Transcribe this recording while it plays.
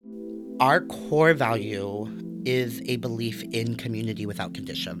our core value is a belief in community without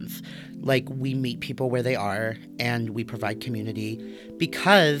conditions. Like, we meet people where they are and we provide community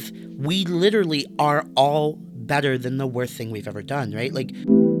because we literally are all better than the worst thing we've ever done, right? Like,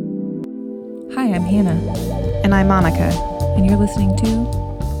 hi, I'm Hannah. And I'm Monica. And you're listening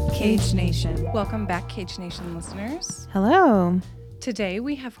to Cage Nation. Welcome back, Cage Nation listeners. Hello. Today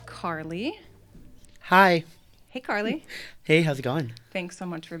we have Carlee. hi. Hey, Carlee. Hey, how's it going? Thanks so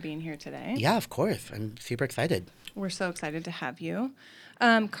much for being here today. Yeah, of course. I'm super excited. We're so excited to have you.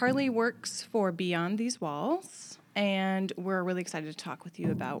 Carlee works for Beyond These Walls, and we're really excited to talk with you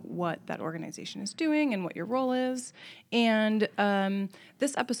about what that organization is doing and what your role is. And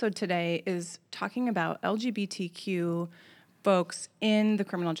this episode today is talking about LGBTQ folks in the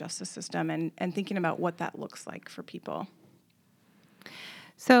criminal justice system and thinking about what that looks like for people.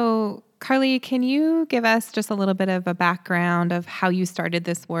 So, Carlee, can you give us just a little bit of a background of how you started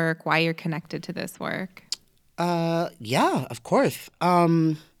this work, why you're connected to this work? Yeah, of course.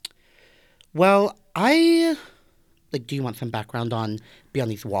 Well, do you want some background on Beyond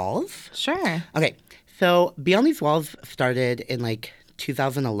These Walls? Sure. Okay, so Beyond These Walls started in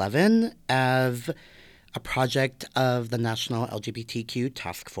 2011 as a project of the National LGBTQ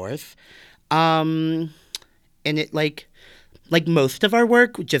Task Force. And it like most of our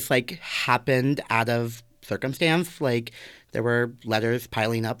work just happened out of circumstance. There were letters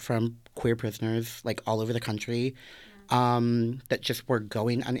piling up from queer prisoners all over the country that just were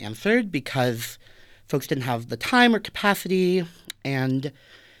going unanswered because folks didn't have the time or capacity. And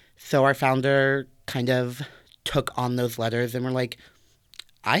so our founder kind of took on those letters and were like,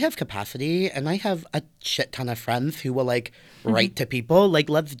 I have capacity and I have a shit ton of friends who will write to people.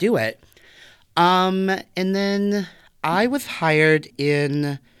 Let's do it. And then I was hired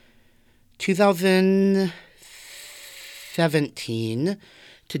in 2017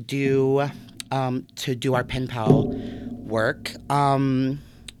 to do our pen pal work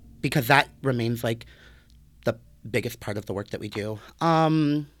because that remains the biggest part of the work that we do.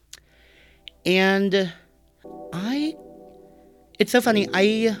 And it's so funny.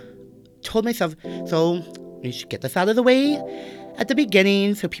 I told myself, so we should get this out of the way at the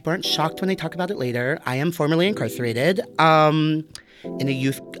beginning so people aren't shocked when they talk about it later. I am formerly incarcerated from a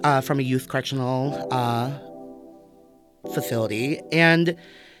youth correctional facility. And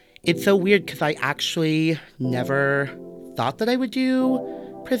it's so weird because I actually never thought that I would do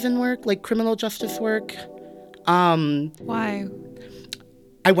prison work, criminal justice work. Why?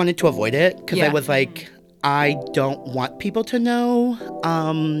 I wanted to avoid it because I was I don't want people to know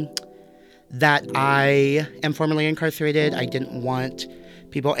that I am formerly incarcerated. I didn't want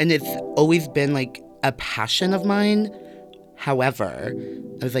people, and it's always been a passion of mine. However,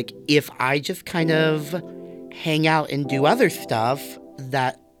 I was if I just kind of hang out and do other stuff,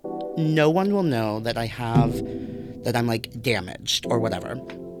 that no one will know that I'm damaged or whatever.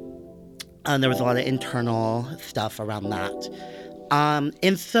 And there was a lot of internal stuff around that.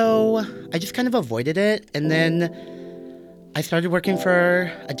 And so I just kind of avoided it. And then I started working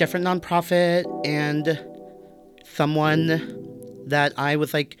for a different nonprofit, and someone that I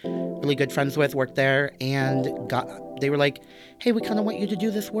was really good friends with worked there, and they were like, hey, we kind of want you to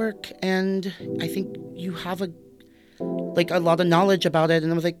do this work, and I think you have a lot of knowledge about it.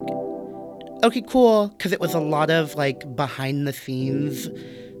 And I was like, okay, cool, because it was a lot of behind the scenes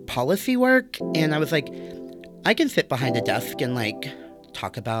policy work, and I was like, I can sit behind a desk and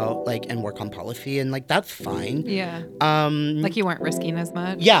talk about and work on policy, and that's fine. Yeah. You weren't risking as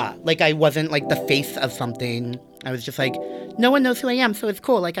much. Yeah, I wasn't the face of something. I was just no one knows who I am, so it's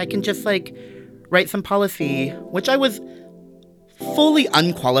cool. I can just write some policy, which I was fully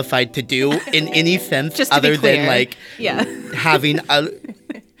unqualified to do in any sense just to other be clear. than yeah. having a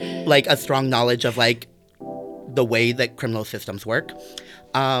strong knowledge of the way that criminal systems work.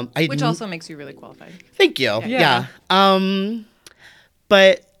 Which also makes you really qualified. Thank you. Yeah.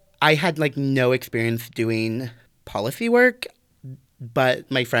 But I had no experience doing policy work.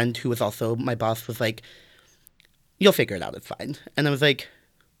 But my friend, who was also my boss, was like, you'll figure it out. It's fine. And I was like,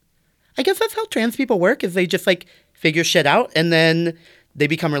 I guess that's how trans people work, is they just figure shit out and then they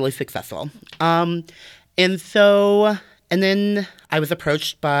become really successful. And then I was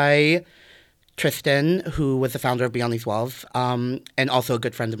approached by Tristan, who was the founder of Beyond These Walls, and also a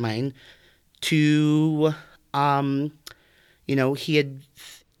good friend of mine, to, he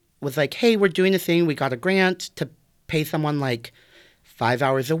was like, hey, we're doing this thing. We got a grant to pay someone 5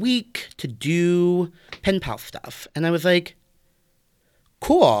 hours a week to do pen pal stuff. And I was like,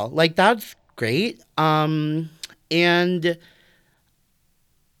 cool, that's great. And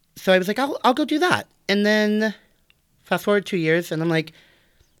so I was like, I'll go do that. And then fast forward 2 years, and I'm like,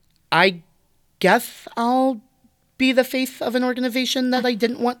 I guess I'll be the face of an organization that I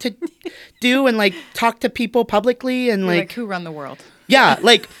didn't want to do and like talk to people publicly and You're like, who run the world? yeah,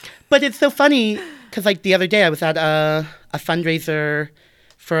 like, but it's so funny because like the other day I was at a fundraiser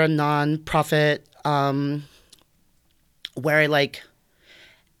for a nonprofit where I like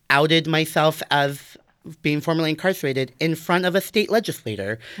outed myself as being formerly incarcerated in front of a state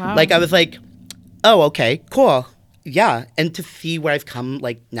legislator. Wow. Like I was like, oh, okay, cool. Yeah. And to see where I've come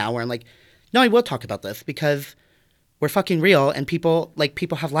like now where I'm like, no, I will talk about this because we're fucking real and people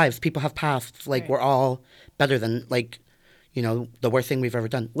have lives, people have pasts. Like Right. we're all better than like, you know, the worst thing we've ever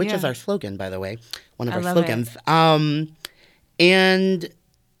done, which is Yeah. our slogan, by the way, one of I our love slogans. And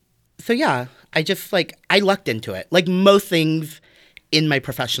so, yeah, I just like, I lucked into it. Like most things in my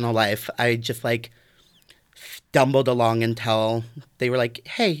professional life, I just like stumbled along until they were like,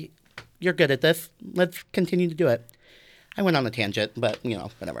 hey, you're good at this. Let's continue to do it. I went on a tangent, but, you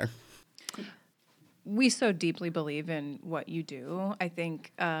know, whatever. We so deeply believe in what you do, I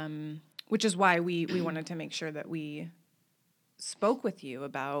think, which is why we wanted to make sure that we spoke with you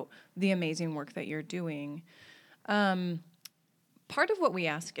about the amazing work that you're doing. Part of what we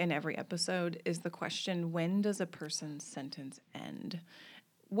ask in every episode is the question, when does a person's sentence end?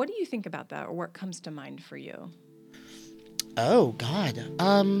 What do you think about that, or what comes to mind for you? Oh, God.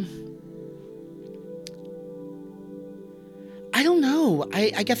 I don't know.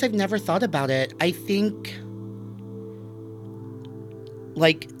 I guess I've never thought about it. I think,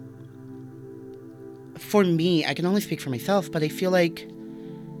 like, for me, I can only speak for myself, but I feel like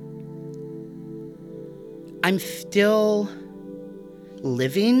I'm still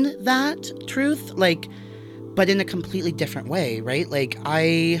living that truth, like, but in a completely different way, right? Like,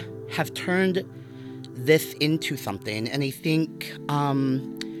 I have turned this into something, and I think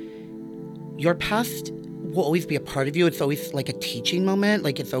your past will always be a part of you. It's always like a teaching moment,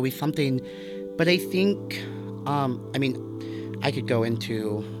 like it's always something. But I think, I mean, I could go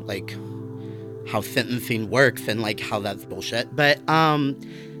into like how sentencing works and like how that's bullshit, but I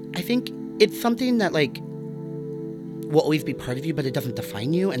think it's something that like will always be part of you, but it doesn't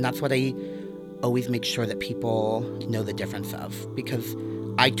define you, and that's what I always make sure that people know the difference of, because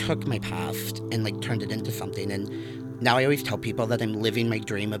I took my past and like turned it into something, and now I always tell people that I'm living my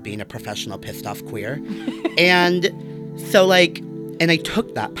dream of being a professional pissed off queer. And so like, and I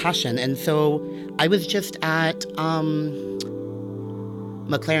took that passion, and so I was just at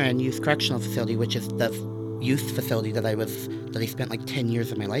McLaren Youth Correctional Facility, which is the youth facility that I spent like 10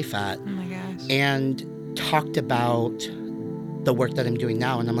 years of my life at. Oh my gosh. And talked about the work that I'm doing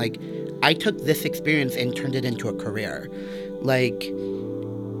now, and I'm like, I took this experience and turned it into a career. Like,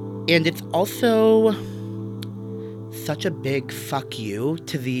 and it's also such a big fuck you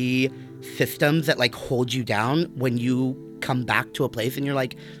to the systems that like hold you down when you come back to a place and you're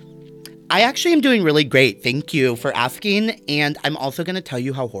like, I actually am doing really great. Thank you for asking. And I'm also going to tell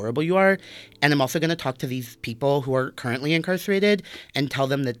you how horrible you are. And I'm also going to talk to these people who are currently incarcerated and tell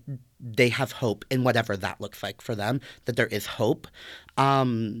them that they have hope in whatever that looks like for them, that there is hope.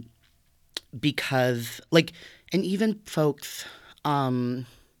 Because, like, and even folks, like,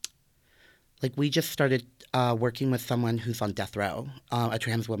 we just started working with someone who's on death row, a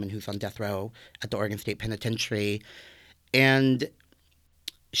trans woman who's on death row at the Oregon State Penitentiary. And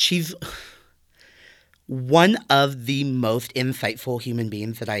she's one of the most insightful human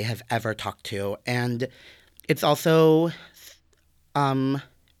beings that I have ever talked to. And it's also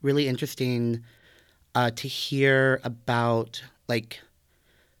really interesting to hear about, like,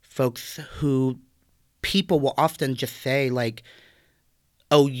 folks who people will often just say, like,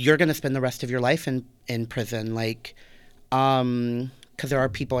 oh, you're going to spend the rest of your life in prison, like, because there are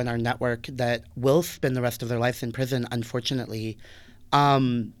people in our network that will spend the rest of their lives in prison, unfortunately.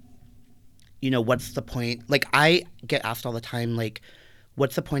 You know, what's the point? Like, I get asked all the time, like,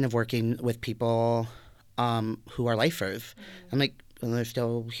 what's the point of working with people who are lifers? I'm like, well, they're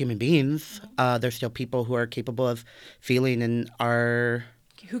still human beings. They're still people who are capable of feeling and are...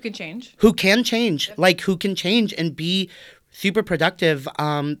 Who can change? Who can change. Yep. Like, who can change and be super productive.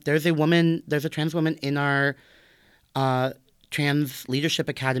 There's a trans woman in our Trans Leadership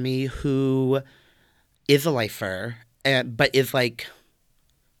Academy who is a lifer, but is, like,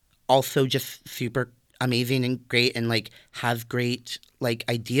 also just super amazing and great and, like, has great, like,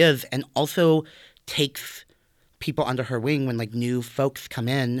 ideas, and also takes people under her wing when, like, new folks come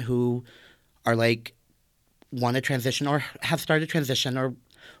in who are, like, want to transition or have started transition or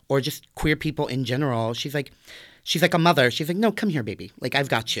just queer people in general. She's like a mother. She's like, no, come here, baby. Like, I've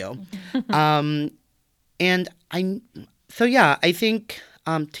got you. And I think,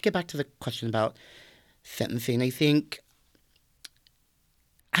 to get back to the question about sentencing, I think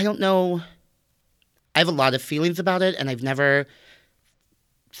I don't know. I have a lot of feelings about it, and I've never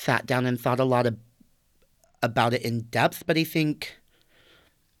sat down and thought a lot about it in depth, but I think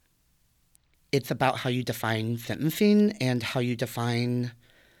it's about how you define sentencing and how you define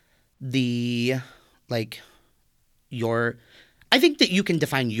the, like, your. I think that you can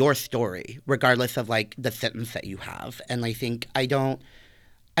define your story regardless of, like, the sentence that you have. And I think I don't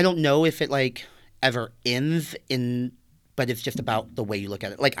know if it, like, ever ends in, but it's just about the way you look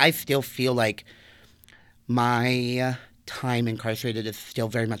at it. Like, I still feel like my time incarcerated is still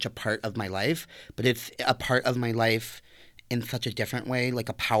very much a part of my life, but it's a part of my life in such a different way, like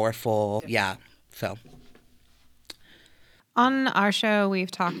a powerful, yeah. So On our show,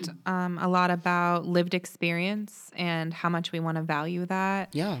 we've talked a lot about lived experience and how much we want to value that.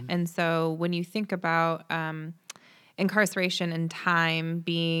 Yeah. And so when you think about incarceration and time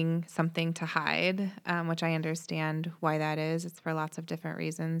being something to hide, which I understand why that is. It's for lots of different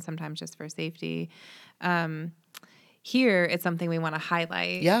reasons, sometimes just for safety. Here, it's something we want to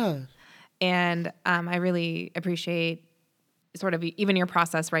highlight. yeah. And I really appreciate sort of even your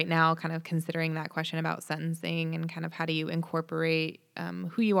process right now, kind of considering that question about sentencing and kind of how do you incorporate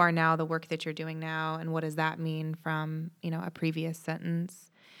who you are now, the work that you're doing now, and what does that mean from, a previous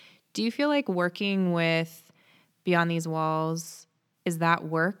sentence. Do you feel like working with Beyond These Walls, is that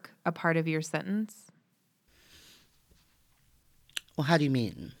work a part of your sentence? Well, how do you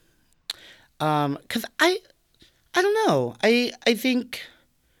mean? 'Cause I don't know. I think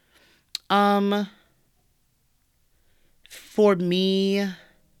for me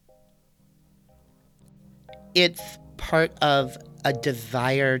it's part of a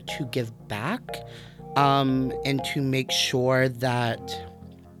desire to give back, and to make sure that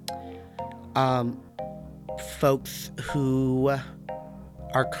folks who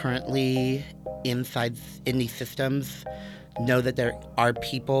are currently in these systems know that there are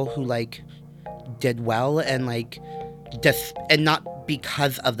people who, like, did well and, like, and not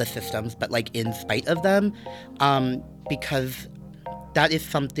because of the systems, but, like, in spite of them, because that is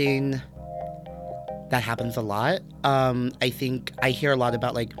something that happens a lot. I think I hear a lot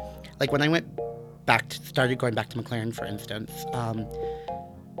about, like when I started going back to McLaren, for instance,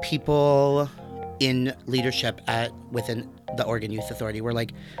 people in leadership within the Oregon Youth Authority were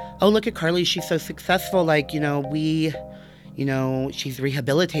like, oh, look at Carlee, she's so successful, like, she's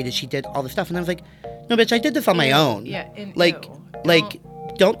rehabilitated, she did all this stuff. And I was like, no, bitch, I did this on my own. Yeah,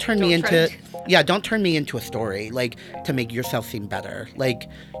 Don't turn me don't try into, to do don't turn me into a story, like, to make yourself seem better. Like,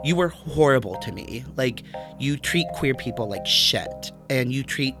 you were horrible to me. Like, you treat queer people like shit, and you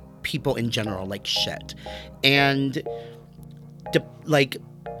treat people in general like shit. And,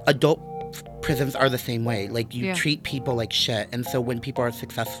 adult prisons are the same way. Like, you treat people like shit. And so when people are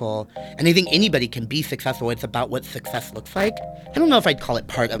successful, and I think anybody can be successful, it's about what success looks like. I don't know if I'd call it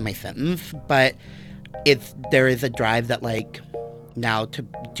part of my sentence, but there is a drive that, like, now to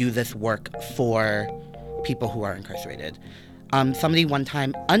do this work for people who are incarcerated. Somebody one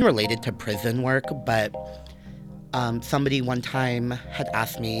time, unrelated to prison work, but somebody one time had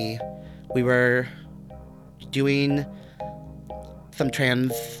asked me, we were doing some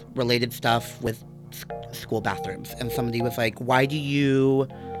trans-related stuff with school bathrooms, and somebody was like, why do you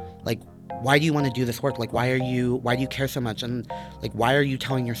want to do this work? Like, why do you care so much? And, like, why are you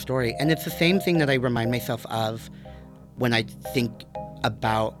telling your story? And it's the same thing that I remind myself of when I think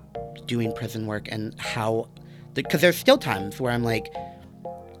about doing prison work, and how, because there's still times where I'm like,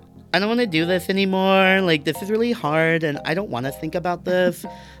 I don't want to do this anymore. Like, this is really hard, and I don't want to think about this.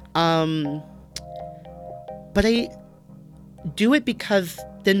 But I do it because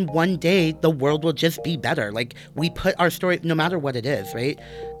then one day the world will just be better. Like, we put our story, no matter what it is, right?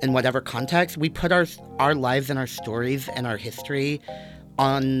 In whatever context, we put our lives and our stories and our history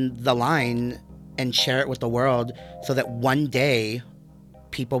on the line and share it with the world, so that one day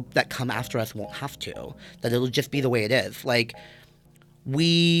people that come after us won't have to. That it'll just be the way it is. Like,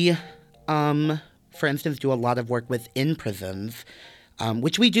 we, for instance, do a lot of work within prisons,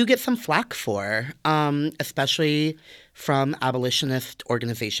 which we do get some flack for, especially from abolitionist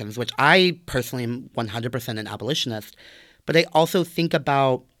organizations, which I personally am 100% an abolitionist. But I also think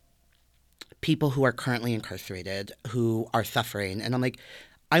about people who are currently incarcerated, who are suffering. And I'm like,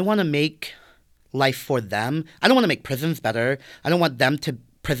 I want to make life for them. I don't want to make prisons better. I don't want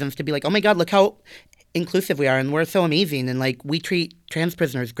prisons to be like, oh my God, look how inclusive we are, and we're so amazing, and, like, we treat trans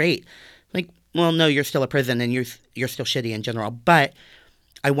prisoners great. Like, well, no, you're still a prison, and you're still shitty in general. But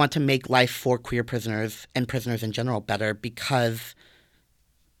I want to make life for queer prisoners and prisoners in general better, because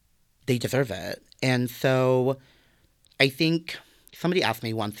they deserve it. And so I think somebody asked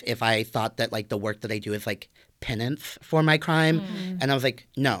me once if I thought that, like, the work that I do is, like, penance for my crime. And I was like,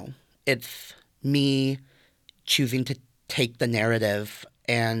 no, it's me choosing to take the narrative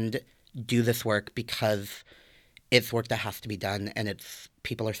and do this work because it's work that has to be done, and it's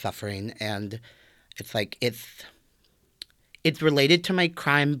people are suffering, and it's like it's related to my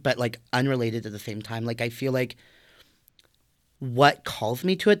crime, but like unrelated at the same time. Like I feel like what calls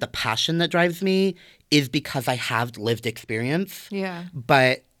me to it, the passion that drives me, is because I have lived experience. Yeah.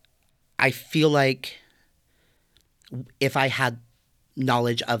 But I feel like if I had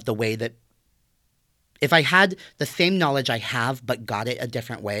knowledge of the way that, if I had the same knowledge I have but got it a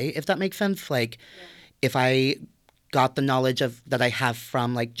different way, if that makes sense, like if I got the knowledge of that I have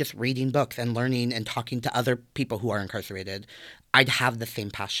from like just reading books and learning and talking to other people who are incarcerated, I'd have the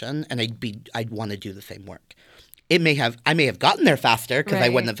same passion and I'd want to do the same work. I may have gotten there faster because I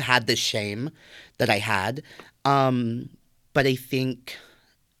Right. wouldn't have had this shame that I had. But I think,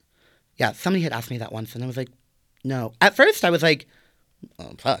 yeah, somebody had asked me that once and I was like, no. At first I was like,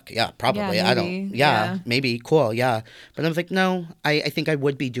 oh, fuck, yeah, probably. Yeah, I maybe. don't, Yeah. maybe, cool, yeah. But I was like, no, I think I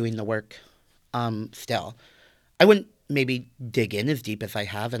would be doing the work still. I wouldn't maybe dig in as deep as I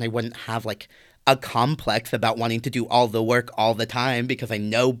have, and I wouldn't have like a complex about wanting to do all the work all the time because I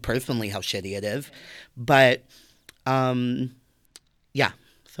know personally how shitty it is. But, yeah,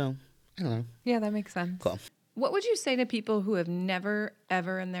 so I don't know. Yeah, that makes sense. Cool. What would you say to people who have never,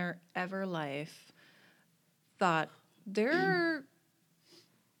 ever in their life thought there are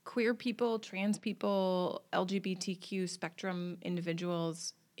queer people, trans people, LGBTQ spectrum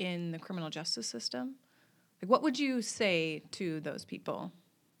individuals in the criminal justice system? Like, what would you say to those people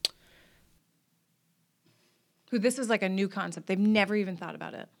who this is like a new concept? They've never even thought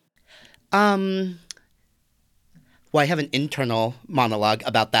about it. Well, I have an internal monologue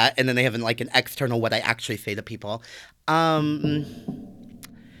about that, and then I have an external what I actually say to people. My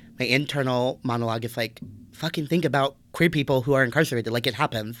internal monologue is like, fucking think about queer people who are incarcerated. Like, it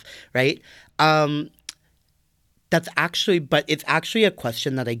happens, right? But it's actually a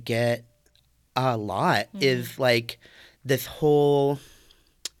question that I get a lot is like this whole,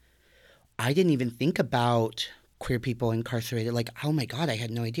 I didn't even think about queer people incarcerated. Like, oh my God, I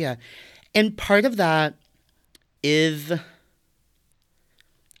had no idea. And part of that is, I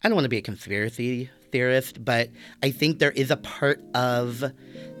don't want to be a conspiracy theorist, but I think there is a part of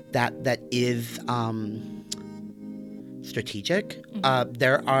that is strategic.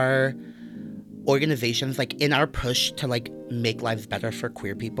 There are organizations like in our push to like make lives better for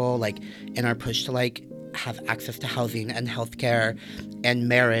queer people, like in our push to like have access to housing and healthcare and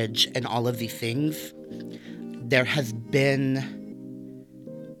marriage and all of these things, there has been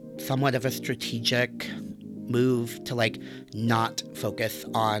somewhat of a strategic move to like not focus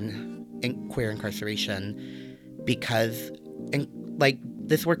on queer incarceration because like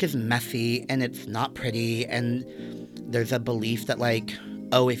this work is messy and it's not pretty, and there's a belief that like,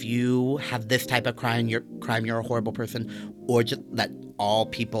 oh, if you have this type of crime, you're a horrible person, or just that all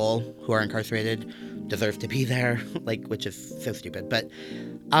people who are incarcerated deserve to be there, like, which is so stupid. But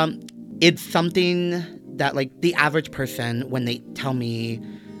it's something that like the average person, when they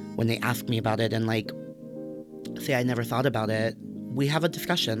ask me about it and like say I never thought about it, we have a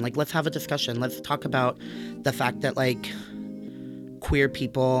discussion. Like, let's have a discussion. Let's talk about the fact that like queer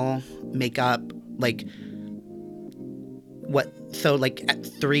people make up like what, so like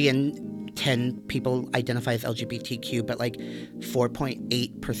 3 in 10 people identify as LGBTQ, but like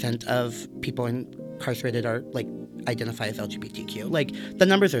 4.8% of people incarcerated are like identify as LGBTQ. Like, the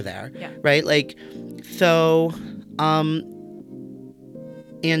numbers are there, right? Like, so,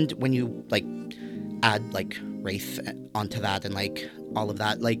 and when you like add like race onto that and like all of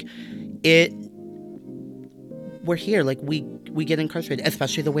that, like we're here, like we get incarcerated,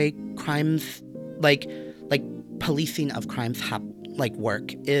 especially the way crimes like policing of crimes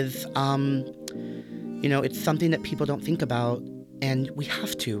work is it's something that people don't think about, and we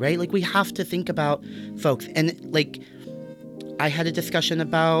have to, right? Like, we have to think about folks. And like I had a discussion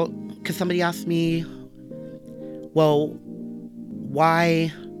about, because somebody asked me, well,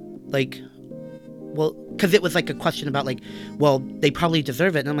 why, like, well, because it was like a question about like, well, they probably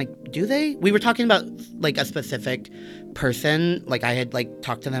deserve it. And I'm like, do they? We were talking about like a specific person. Like, I had like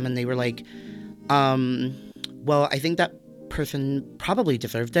talked to them and they were like, well, I think that person probably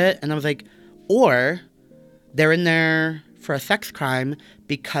deserved it. And I was like, or they're in there for a sex crime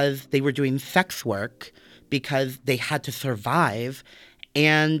because they were doing sex work because they had to survive,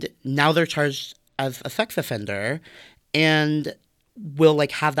 and now they're charged as a sex offender and will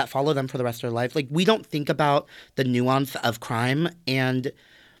like have that follow them for the rest of their life. Like, we don't think about the nuance of crime, and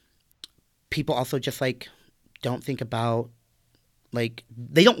people also just like don't think about like,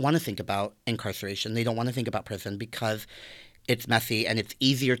 they don't want to think about incarceration. They don't want to think about prison because it's messy and it's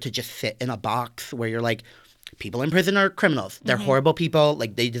easier to just sit in a box where you're like, people in prison are criminals. They're horrible people.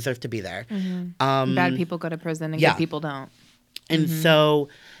 Like, they deserve to be there. Bad people go to prison and yeah. good people don't. And so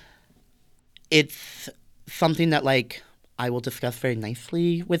it's something that, like, I will discuss very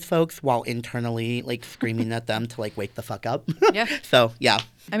nicely with folks while internally, like, screaming at them to, like, wake the fuck up. Yeah. So, yeah.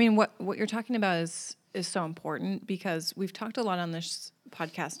 I mean, what you're talking about is so important because we've talked a lot on this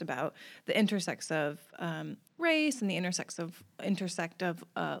podcast about the intersects of race and the intersect of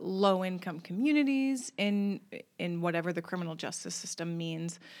low income communities in whatever the criminal justice system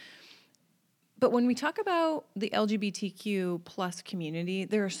means. But when we talk about the LGBTQ plus community,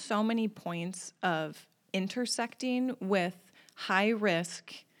 there are so many points of intersecting with high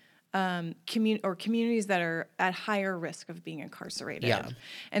risk communities that are at higher risk of being incarcerated. Yeah.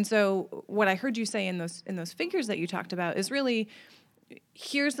 And so what I heard you say in those figures that you talked about is really,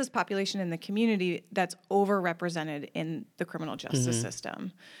 here's this population in the community that's overrepresented in the criminal justice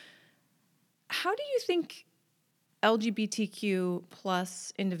system. How do you think LGBTQ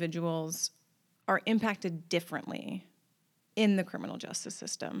plus individuals are impacted differently in the criminal justice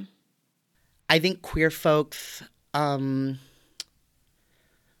system? I think queer folks, and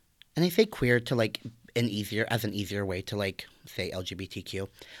I say queer to, like, an easier way to, like, say LGBTQ.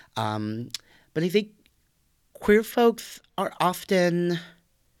 But I think queer folks are often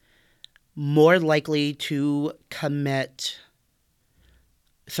more likely to commit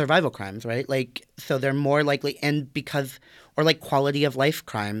survival crimes, right? Like, so they're more likely, and because, or like quality of life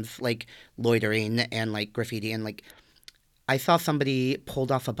crimes, like loitering and like graffiti. And like, I saw somebody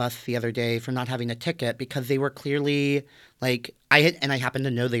pulled off a bus the other day for not having a ticket because they were clearly like, I happen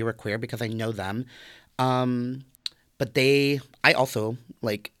to know they were queer because I know them. But I also,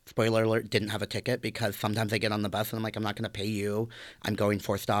 like, spoiler alert, didn't have a ticket because sometimes I get on the bus and I'm like, I'm not going to pay you. I'm going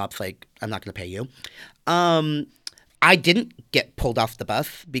 4 stops. Like, I'm not going to pay you. I didn't get pulled off the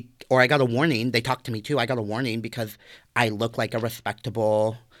bus or I got a warning. They talked to me too. I got a warning because I look like a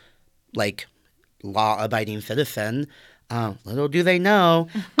respectable, like, law-abiding citizen. Little do they know.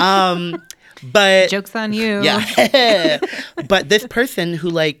 But Joke's on you. Yeah. But this person who,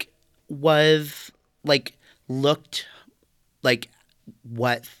 like, was, like, looked like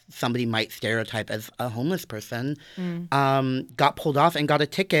what somebody might stereotype as a homeless person, got pulled off and got a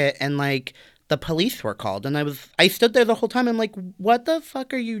ticket, and, like, the police were called. And I stood there the whole time. I'm like, what the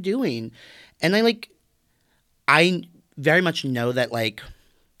fuck are you doing? And I very much know that, like,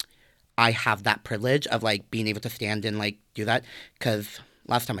 I have that privilege of, like, being able to stand and, like, do that. Because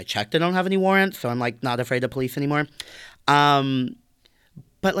last time I checked, I don't have any warrants. So I'm, like, not afraid of police anymore.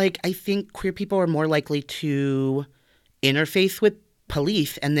 But, like, I think queer people are more likely to interface with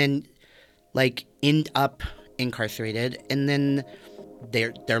police and then, like, end up incarcerated. And then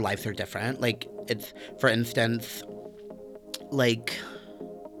their lives are different. Like, it's, for instance, like,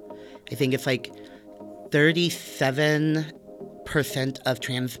 I think it's, like, 37% of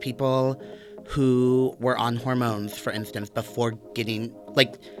trans people who were on hormones, for instance, before getting,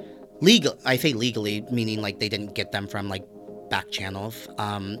 like, legal. I say legally, meaning, like, they didn't get them from, like, back channels.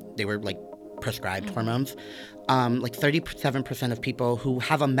 They were, like, prescribed hormones. Like, 37% of people who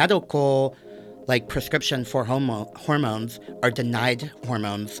have a medical, like, prescription for hormones are denied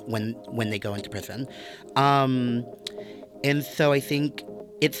hormones when they go into prison. And so I think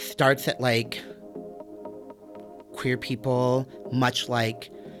it starts at, like, queer people, much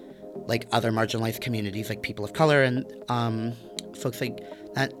like other marginalized communities, like people of color and folks like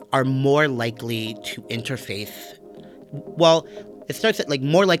that, are more likely to interface. Well, it starts at, like,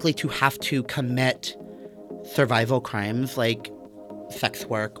 more likely to have to commit survival crimes like sex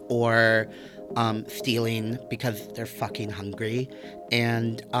work or stealing because they're fucking hungry,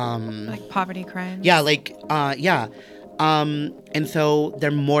 and Like poverty crimes. yeah, like and so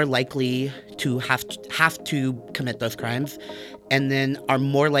they're more likely to have to commit those crimes, and then are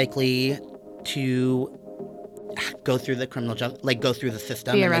more likely to go through the criminal justice, like, go through the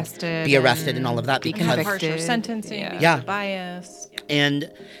system, Be and, arrested, like, be arrested and all of that be because Harsher convicted. sentencing, because Yeah. of bias.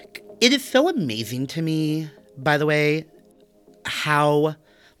 And it is so amazing to me, by the way, how,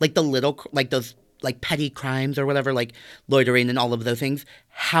 like, the little, like, those, like, petty crimes or whatever, like loitering and all of those things,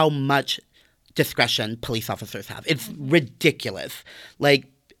 how much discretion police officers have. It's ridiculous. Like,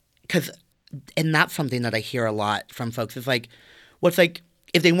 because, and that's something that I hear a lot from folks, is like, what's like,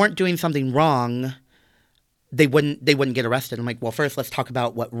 if they weren't doing something wrong, they wouldn't get arrested. I'm like, well, first let's talk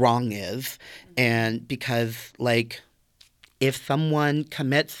about what wrong is. And because, like, if someone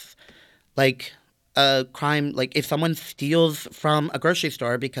commits, like, a crime, like, if someone steals from a grocery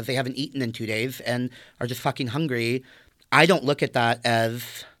store because they haven't eaten in 2 days and are just fucking hungry, I don't look at that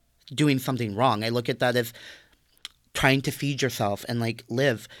as doing something wrong. I look at that as trying to feed yourself and like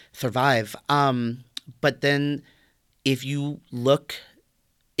live, survive. But then if you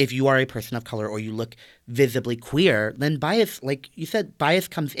are a person of color or you look visibly queer, then bias, like you said, bias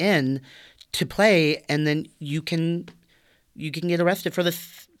comes in to play, and then you can get arrested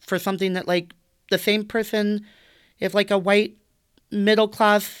for something that like the same person, if like a white middle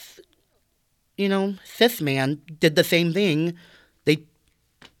class, cis man did the same thing, they'd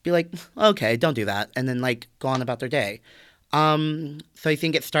be like, okay, don't do that, and then like go on about their day. So I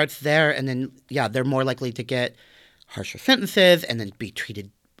think it starts there, and then they're more likely to get harsher sentences and then be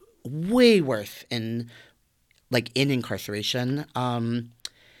treated way worse in incarceration. And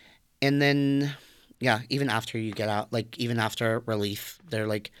then even after you get out, like even after release, they're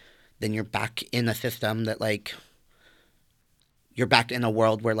like, then you're back in a system that like you're back in a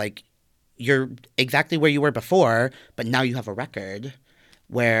world where like you're exactly where you were before, but now you have a record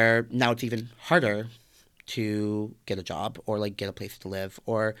where now it's even harder to get a job or like get a place to live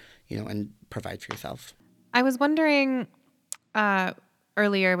or, and provide for yourself. I was wondering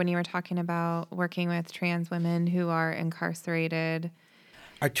earlier when you were talking about working with trans women who are incarcerated.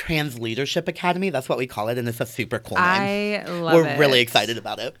 Our Trans Leadership Academy, that's what we call it, and it's a super cool name. I love it. We're really excited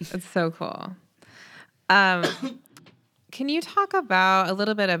about it. It's so cool. Can you talk a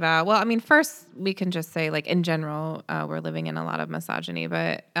little bit about, well, I mean, first we can just say like in general, we're living in a lot of misogyny,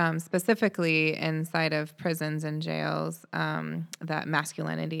 but specifically inside of prisons and jails, that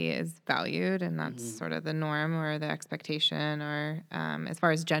masculinity is valued and that's sort of the norm or the expectation or as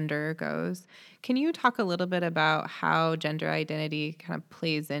far as gender goes. Can you talk a little bit about how gender identity kind of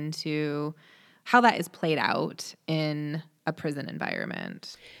plays into how that is played out in a prison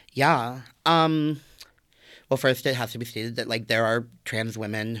environment? Yeah. Well, first, it has to be stated that like there are trans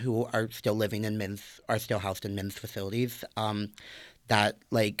women who are still living in are still housed in men's facilities. That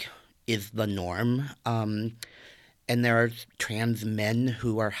like is the norm. And there are trans men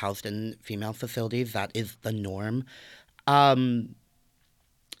who are housed in female facilities. That is the norm. And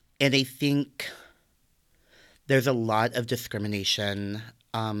I think there's a lot of discrimination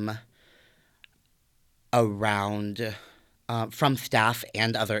around from staff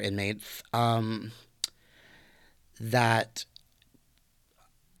and other inmates. That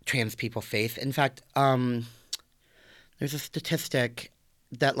trans people face. In fact, there's a statistic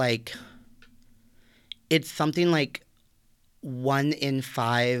that like it's something like 1 in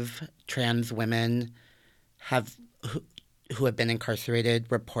 5 trans women who have been incarcerated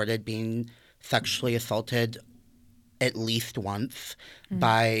reported being sexually assaulted at least once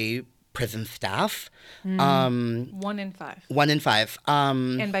by prison staff. 1 in 5. 1 in 5.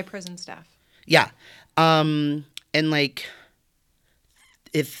 And by prison staff. Yeah. And like,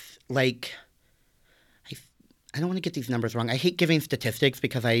 it's like, I don't want to get these numbers wrong. I hate giving statistics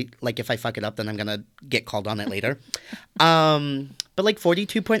because if I fuck it up, then I'm going to get called on it later. But like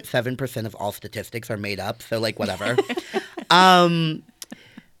 42.7% of all statistics are made up. So like, whatever. And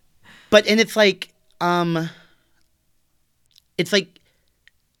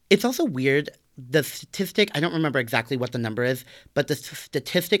it's also weird. The statistic, I don't remember exactly what the number is, but the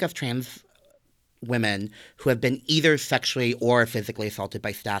statistic of trans women who have been either sexually or physically assaulted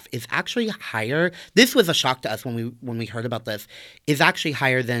by staff is actually higher. This was a shock to us when we heard about this. Is actually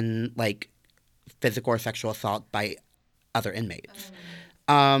higher than like physical or sexual assault by other inmates.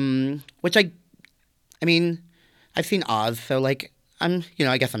 Which I mean, I've seen Oz, so like I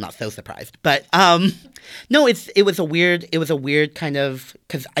guess I'm not so surprised. But no, it was a weird kind of,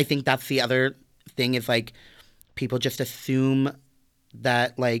 because I think that's the other thing is like people just assume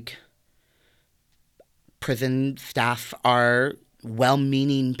that like prison staff are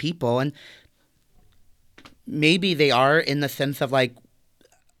well-meaning people, and maybe they are in the sense of like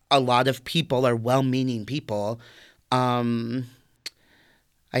a lot of people are well-meaning people. I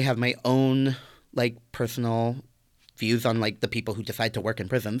have my own like personal views on like the people who decide to work in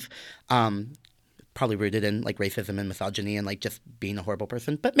prisons, probably rooted in like racism and misogyny and like just being a horrible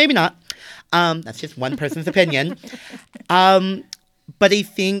person, but maybe not. That's just one person's opinion. But I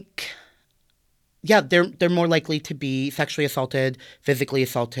think, they're more likely to be sexually assaulted, physically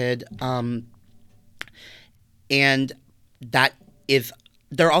assaulted, and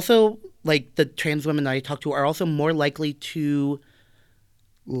they're also like the trans women that I talk to are also more likely to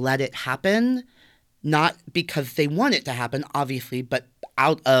let it happen, not because they want it to happen, obviously, but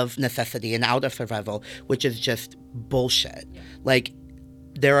out of necessity and out of survival, which is just bullshit. Like,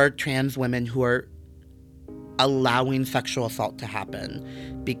 there are trans women who are allowing sexual assault to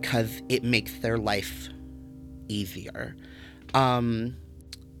happen because it makes their life easier. And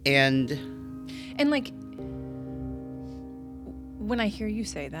like, When I hear you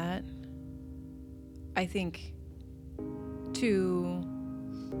say that, I think to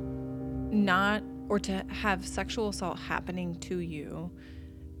not or to have sexual assault happening to you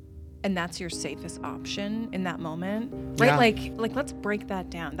and that's your safest option in that moment, right? Yeah. Like let's break that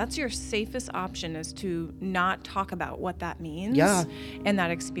down. That's your safest option, is to not talk about what that means Yeah. and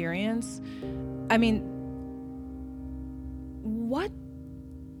that experience. I mean, what?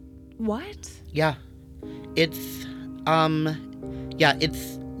 Yeah. It's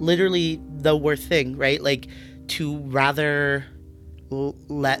it's literally the worst thing, right? Like, to rather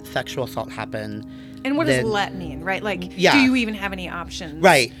let sexual assault happen. And what does than- let mean, right? Like, Yeah. do you even have any options?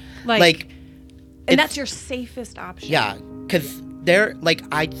 Right. Like, and it's- that's your safest option. Yeah, because they're like,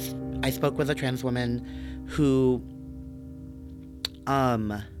 I spoke with a trans woman who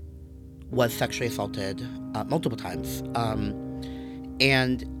was sexually assaulted multiple times,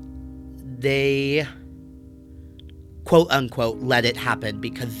 and they quote unquote let it happen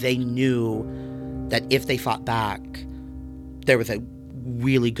because they knew that if they fought back, there was a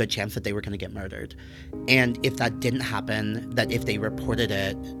really good chance that they were going to get murdered. And if that didn't happen, that if they reported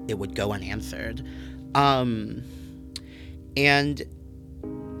it, it would go unanswered. And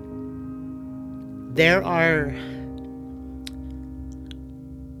there are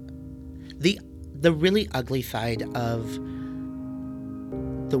the really ugly side of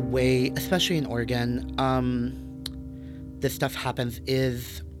the way, especially in Oregon, this stuff happens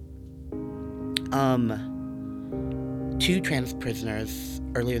is 2 trans prisoners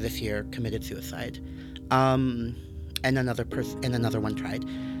earlier this year committed suicide, and another one tried,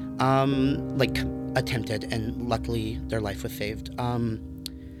 attempted, and luckily their life was saved.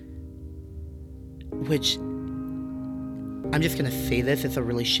 Which, I'm just gonna say this, it's a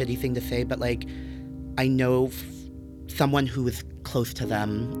really shitty thing to say, but like, I know someone who is close to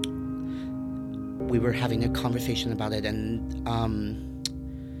them. We were having a conversation about it, and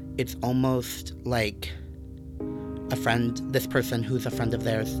it's almost like a friend, this person who's a friend of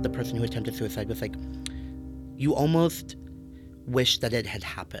theirs, the person who attempted suicide, was like, you almost wish that it had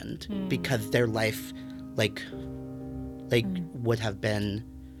happened because their life, would have been,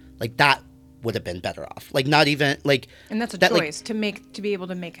 that would have been better off. Like, not even, like... And that's a that, choice, to be able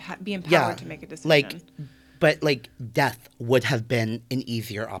to be empowered to make a decision. But death would have been an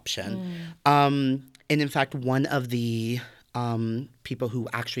easier option. And in fact, one of the people who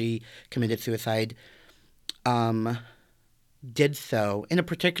actually committed suicide did so in a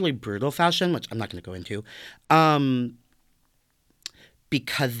particularly brutal fashion, which I'm not going to go into,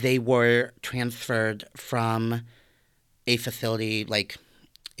 because they were transferred from a facility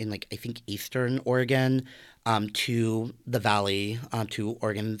in I think Eastern Oregon to the Valley, to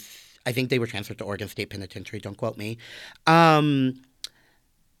Oregon. I think they were transferred to Oregon State Penitentiary. Don't quote me. And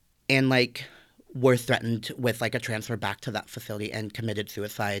were threatened with a transfer back to that facility and committed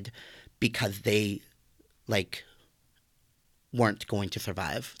suicide because they weren't going to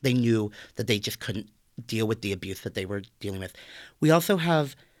survive. They knew that they just couldn't deal with the abuse that they were dealing with. We also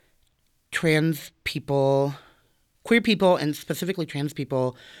have trans people, queer people, and specifically trans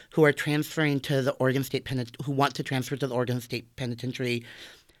people who are transferring to the Oregon State who want to transfer to the Oregon State Penitentiary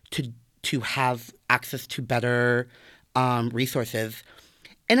to have access to better resources.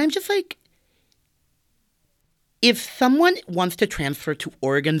 And I'm just like, if someone wants to transfer to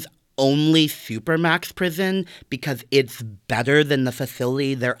Oregon's only supermax prison because it's better than the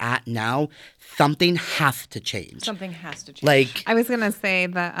facility they're at now, something has to change. Something has to change. I was going to say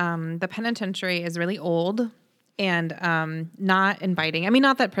that the penitentiary is really old and not inviting. I mean,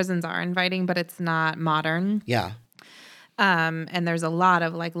 not that prisons are inviting, but it's not modern. Yeah. And there's a lot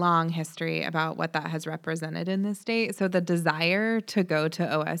of long history about what that has represented in the state. So the desire to go to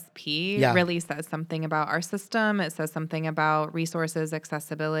OSP really says something about our system. It says something about resources,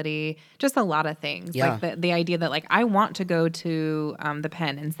 accessibility, just a lot of things. Yeah. The idea that I want to go to the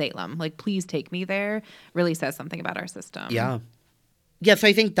pen in Salem, please take me there, really says something about our system. Yeah. Yeah, so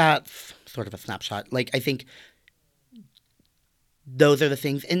I think that's sort of a snapshot. I think those are the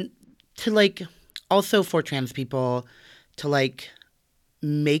things. And to also for trans people to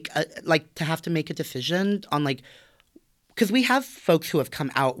make to have to make a decision on because we have folks who have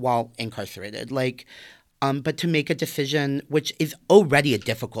come out while incarcerated, but to make a decision, which is already a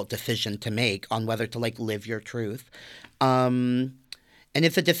difficult decision to make, on whether to live your truth, and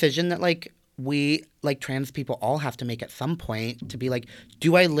it's a decision that we trans people all have to make at some point, to be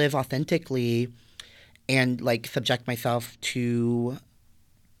do I live authentically and subject myself to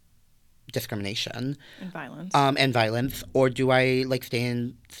discrimination and violence, or do I stay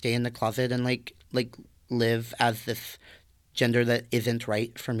in the closet and live as this gender that isn't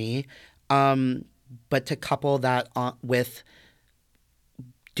right for me, but to couple that with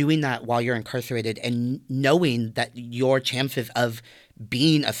doing that while you're incarcerated and knowing that your chances of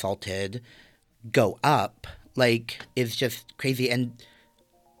being assaulted go up, like, is just crazy. And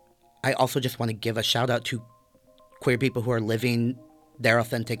I also just want to give a shout out to queer people who are living their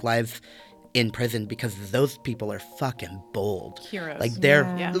authentic lives in prison, because those people are fucking bold. Heroes. Like, they're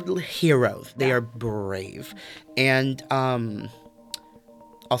Yeah. heroes. They Yeah. are brave. And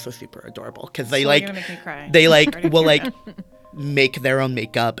also super adorable, because they, So like, you're gonna make me cry. they, like, Already will, teared like, up. make their own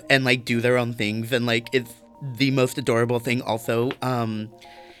makeup and, like, do their own things, and, like, it's the most adorable thing also.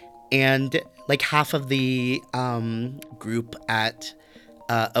 And, like, half of the group at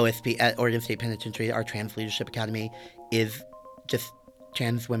OSP, at Oregon State Penitentiary, our Trans Leadership Academy, is just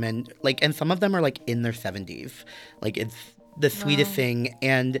trans women. Like, and some of them are, like, in their 70s. Like, it's the sweetest thing.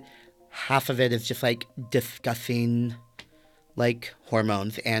 And half of it is just, like, discussing, like,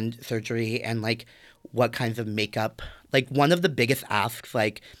 hormones and surgery and, like, what kinds of makeup. Like, one of the biggest asks,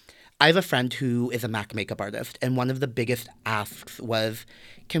 like, I have a friend who is a MAC makeup artist, and one of the biggest asks was,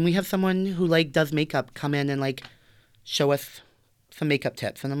 can we have someone who, like, does makeup come in and, like, show us some makeup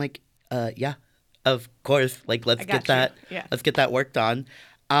tips? And I'm like, yeah, of course. Like, let's got get that. you. Yeah. Let's get that worked on.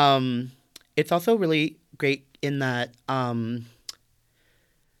 It's also really great in that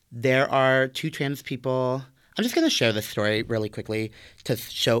there are two trans people. I'm just going to share this story really quickly to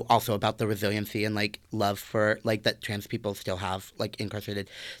show also about the resiliency and, like, love for, like, that trans people still have, like, incarcerated.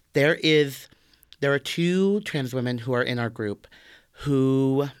 There are two trans women who are in our group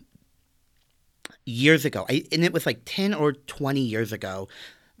who years ago, and it was like 10 or 20 years ago,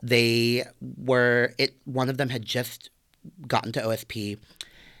 one of them had just gotten to OSP,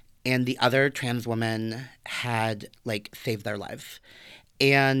 and the other trans woman had, like, saved their lives.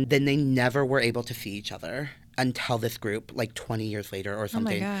 And then they never were able to see each other until this group, like, 20 years later or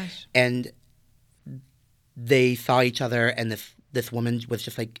something. Oh my gosh. And they saw each other, and this woman was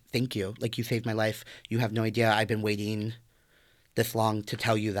just like, thank you. Like, you saved my life. You have no idea. I've been waiting this long to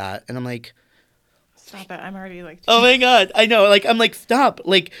tell you that. And I'm like, Stop it. I'm already like. oh my God. I know. Like, I'm like, stop.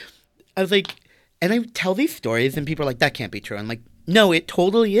 Like, I was like, and I tell these stories, and people are like, that can't be true. I'm like, no, it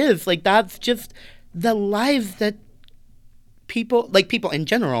totally is. Like, that's just the lives that people in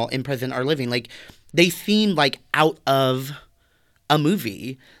general in prison are living. Like, they seem like out of a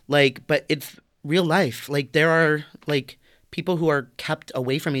movie, like, but it's real life. Like, there are, like, people who are kept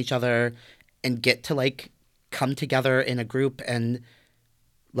away from each other and get to, like, come together in a group and,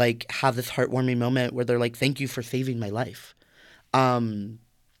 like, have this heartwarming moment where they're like, thank you for saving my life. And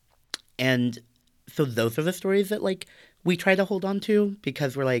so those are the stories that, like, we try to hold on to,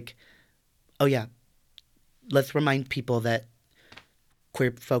 because we're like, oh yeah, let's remind people that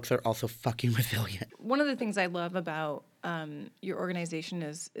queer folks are also fucking resilient. One of the things I love about your organization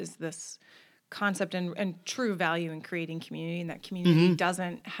is this concept and true value in creating community, and that community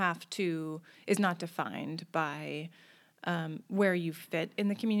is not defined by where you fit in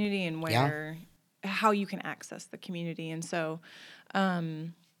the community and how you can access the community. And so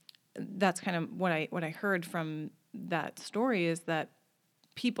that's kind of what I heard from that story, is that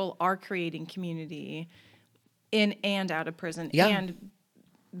people are creating community in and out of prison, and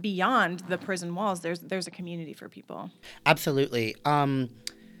beyond the prison walls. There's a community for people. Absolutely.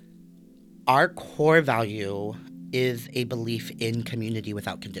 Our core value is a belief in community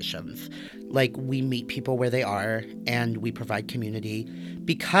without conditions. Like, we meet people where they are, and we provide community,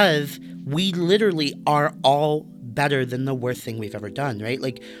 because we literally are all better than the worst thing we've ever done, right?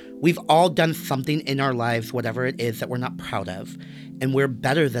 Like, we've all done something in our lives, whatever it is, that we're not proud of, and we're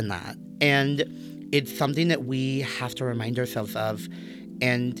better than that. And it's something that we have to remind ourselves of.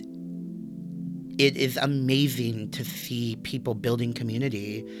 And it is amazing to see people building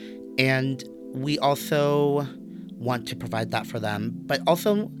community. And we also want to provide that for them, but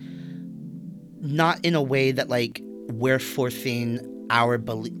also not in a way that, like, we're forcing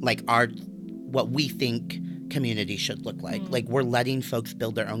what we think community should look like. Like, we're letting folks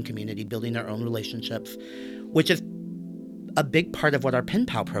build their own community, building their own relationships, which is a big part of what our Pen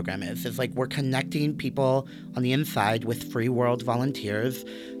Pal program is like, we're connecting people on the inside with free world volunteers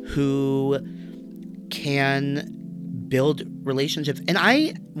who can build relationships. And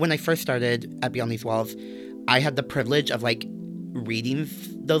when I first started at Beyond These Walls, I had the privilege of, like, reading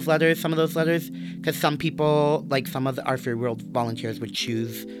some of those letters, because some people, like, some of our free world volunteers would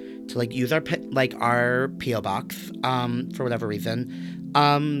choose to, like, use our PO box for whatever reason.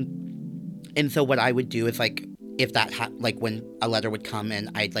 And so what I would do is, like, if that like, when a letter would come in,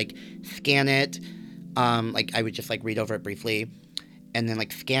 I'd, like, scan it. Like, I would just, like, read over it briefly, and then,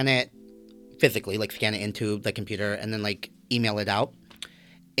 like, scan it physically, like, scan it into the computer, and then, like, email it out.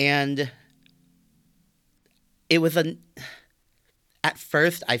 And it was at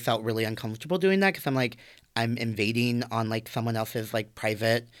first I felt really uncomfortable doing that because I'm like, I'm invading on like someone else's like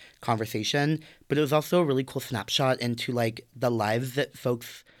private conversation. But it was also a really cool snapshot into like the lives that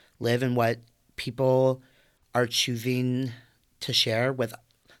folks live and what people are choosing to share with,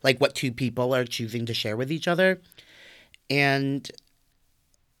 like what two people are choosing to share with each other. And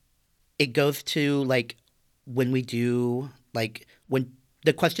it goes to like when we do like when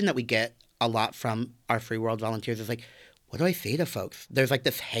the question that we get a lot from our free world volunteers is like, what do I say to folks? There's like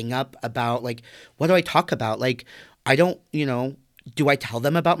this hang up about like, what do I talk about? Like, I don't, do I tell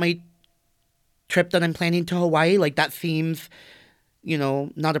them about my trip that I'm planning to Hawaii? Like that seems,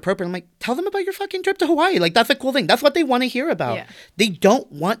 not appropriate. I'm like, tell them about your fucking trip to Hawaii. Like that's a cool thing. That's what they want to hear about. Yeah. They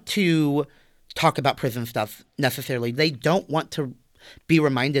don't want to talk about prison stuff necessarily. They don't want to be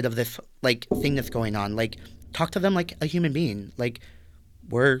reminded of this like thing that's going on. Like talk to them like a human being. Like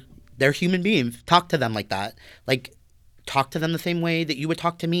they're human beings. Talk to them like that. Like talk to them the same way that you would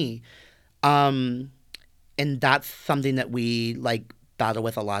talk to me. And that's something that we like battle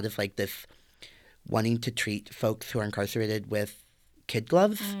with a lot, is like this wanting to treat folks who are incarcerated with kid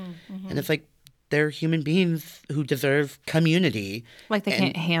gloves. Mm-hmm. And it's like, they're human beings who deserve community. Like they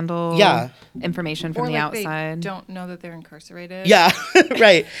can't handle information from or the like outside. They don't know that they're incarcerated. Yeah,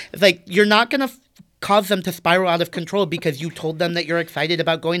 right. It's like, you're not going to cause them to spiral out of control because you told them that you're excited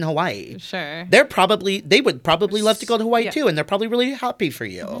about going to Hawaii. Sure. They would probably love to go to Hawaii too, and they're probably really happy for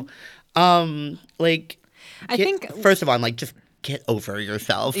you. Mm-hmm. I think first of all, I'm like, just get over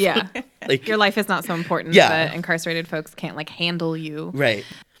yourself. Yeah. Like your life is not so important that incarcerated folks can't like handle you. Right.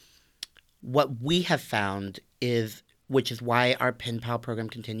 What we have found is, which is why our Pen Pal program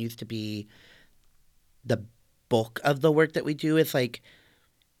continues to be the bulk of the work that we do, is like,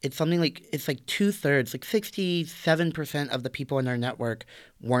 it's something like, it's like 2/3, like 67% of the people in our network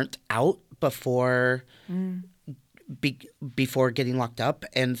weren't out before before getting locked up.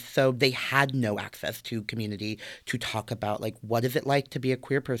 And so they had no access to community to talk about, like, what is it like to be a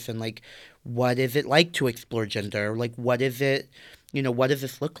queer person? Like, what is it like to explore gender? Like, what is it, what does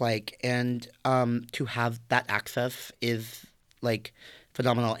this look like? And to have that access is, like,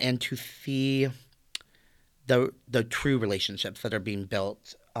 phenomenal. And to see the true relationships that are being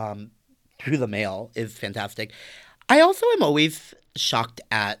built through the mail is fantastic. I also am always shocked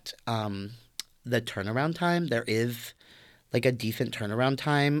at the turnaround time. There is like a decent turnaround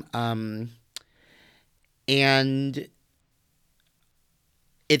time. And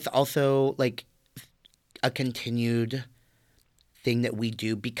it's also like a continued thing that we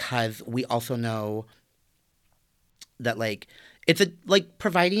do because we also know that like it's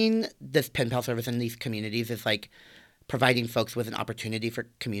providing this pen pal service in these communities is like providing folks with an opportunity for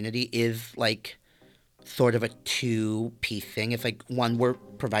community is like sort of a two-piece thing. It's like, one, we're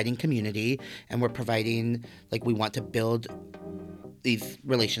providing community and we're providing, like, we want to build these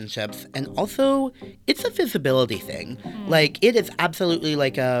relationships, and also it's a visibility thing. Like, it is absolutely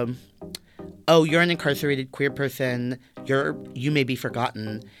like oh, you're an incarcerated queer person, you may be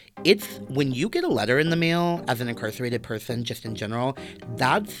forgotten. It's when you get a letter in the mail as an incarcerated person, just in general,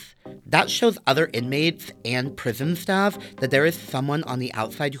 that shows other inmates and prison staff that there is someone on the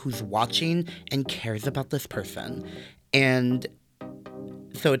outside who's watching and cares about this person. And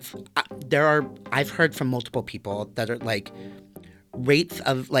so I've heard from multiple people that are like, rates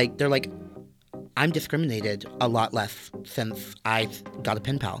of like, they're like, I'm discriminated a lot less since I got a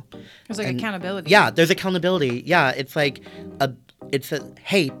pen pal. There's like accountability. Yeah, there's accountability. Yeah, it's like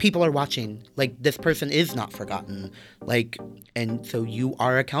hey, people are watching. Like, this person is not forgotten. Like, and so you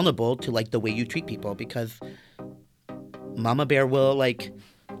are accountable to like the way you treat people, because Mama Bear will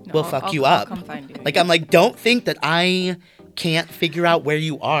fuck you up. I'll come find you. Like, I'm like, don't think that I can't figure out where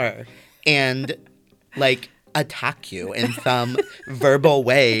you are and like attack you in some verbal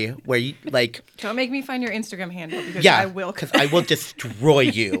way where you like. Don't make me find your Instagram handle, because I will. Because I will destroy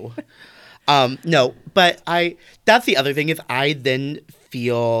you. No, but that's the other thing, is I then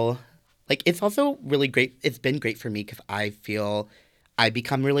feel like it's also really great. It's been great for me because I feel I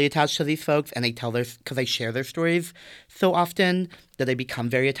become really attached to these folks, and because I share their stories so often that I become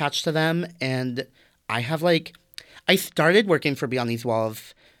very attached to them. And I have I started working for Beyond These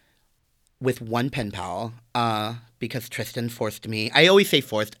Walls with one pen pal, because Tristan forced me. I always say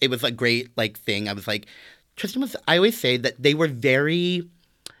forced. It was a great thing. I was like, I always say that they were very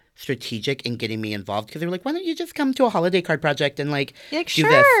strategic in getting me involved, because they were like, why don't you just come to a holiday card project and do sure.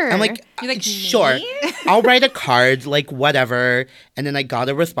 this? I'm like, You're like, sure. me? I'll write a card, whatever. And then I got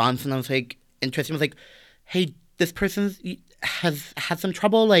a response, and I was like, and Tristan was like, hey, this person has had some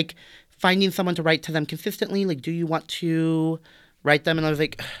trouble finding someone to write to them consistently. Like, do you want to write them, and I was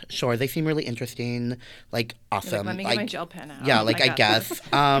like, sure, they seem really interesting, like You're awesome. Let me get my gel pen out. Yeah, like I got guess. this.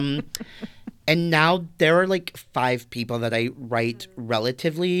 And now there are like 5 people that I write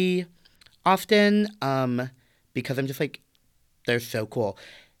relatively often, because I'm just like, they're so cool.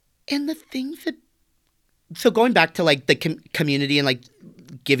 And the things that, so going back to like the community and like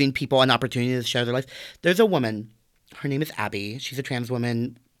giving people an opportunity to share their life, there's a woman, her name is Abby. She's a trans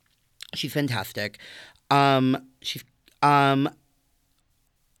woman. She's fantastic. She's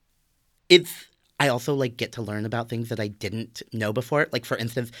it's I also like get to learn about things that I didn't know before. Like for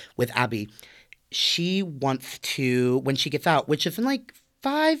instance, with Abby, she wants to, when she gets out, which is in like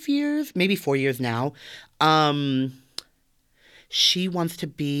 5 years, maybe 4 years now, she wants to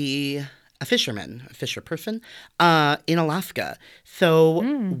be a fisher person, in Alaska. So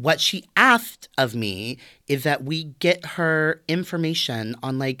what she asked of me is that we get her information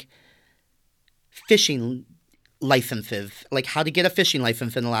on like fishing licenses, like how to get a fishing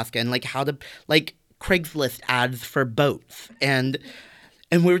license in Alaska, and like how to like Craigslist ads for boats, and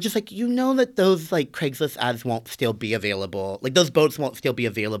we were just like, you know, that those like Craigslist ads won't still be available, like those boats won't still be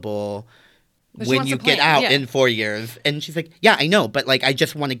available But she when wants you to get plan, out yeah. in 4 years. And she's like, yeah, I know, but like I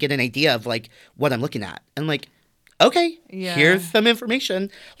just want to get an idea of like what I'm looking at. And I'm like, okay, Yeah. here's some information.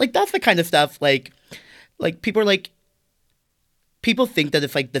 Like that's the kind of stuff like people are like, people think that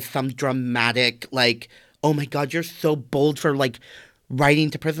it's like this some dramatic like, oh my God, you're so bold for like writing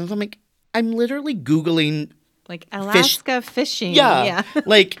to prisons. I'm like, I'm literally Googling. Like Alaska fishing. Yeah.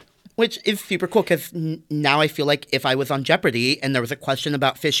 Like, which is super cool because now I feel like if I was on Jeopardy and there was a question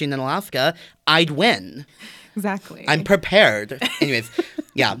about fishing in Alaska, I'd win. Exactly. I'm prepared. Anyways,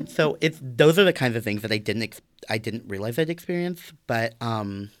 yeah. So those are the kinds of things that I didn't realize I'd experience. But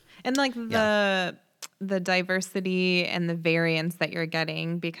And like the diversity and the variance that you're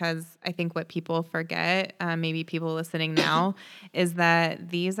getting, because I think what people forget, maybe people listening now, is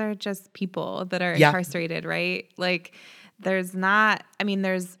that these are just people that are Yeah. incarcerated, right? Like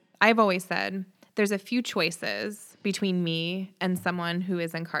I've always said there's a few choices between me and someone who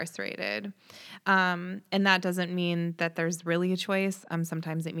is incarcerated. And that doesn't mean that there's really a choice.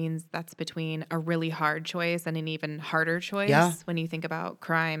 Sometimes it means that's between a really hard choice and an even harder choice Yeah. when you think about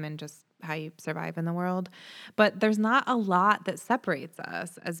crime and just how you survive in the world. But there's not a lot that separates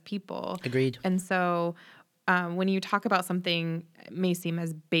us as people. Agreed. And so when you talk about something, it may seem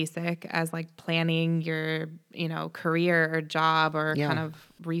as basic as like planning your, career or job or Yeah. kind of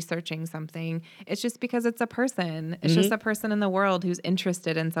researching something. It's just because it's a person. It's just a person in the world who's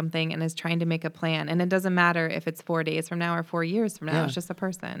interested in something and is trying to make a plan. And it doesn't matter if it's 4 days from now or 4 years from now. Yeah. It's just a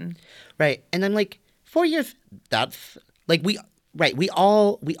person. Right. And then like 4 years, that's like we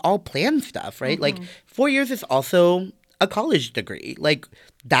all plan stuff, right? Like 4 years is also a college degree. Like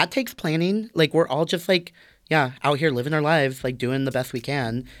that takes planning. Like we're all just like, yeah, out here living our lives, like doing the best we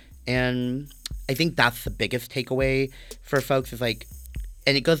can. And I think that's the biggest takeaway for folks is like,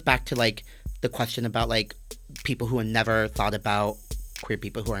 and it goes back to like the question about like people who have never thought about queer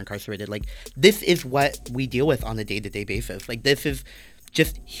people who are incarcerated. Like this is what we deal with on a day-to-day basis. Like this is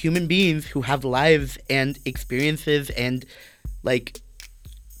just human beings who have lives and experiences and like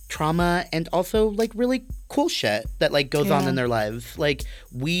trauma and also like really cool shit that like goes on in their lives. Like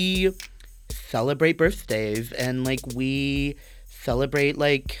we celebrate birthdays and like we celebrate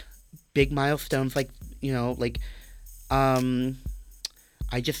like big milestones, like I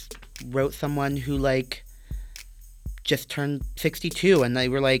just wrote someone who like just turned 62 and they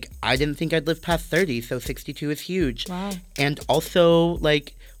were like, I didn't think I'd live past 30, so 62 is huge. Wow. And also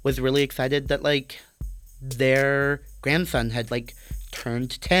like was really excited that like their grandson had like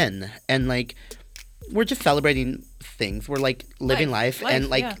turned 10, and like we're just celebrating things. We're like living life and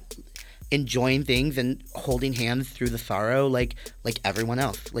like enjoying things and holding hands through the sorrow like everyone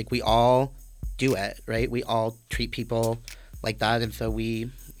else. Like we all do it, right? We all treat people like that, and so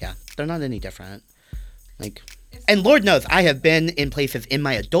they're not any different. Like, and Lord knows I have been in places in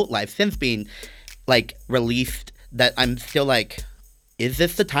my adult life since being like released that I'm still like, is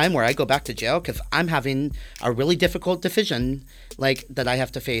this the time where I go back to jail? Because I'm having a really difficult decision like that I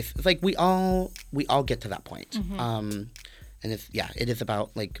have to face. It's like we all get to that point. And it is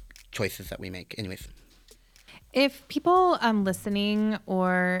about like choices that we make. Anyways. If people listening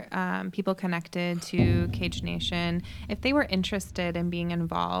or people connected to Cage Nation, if they were interested in being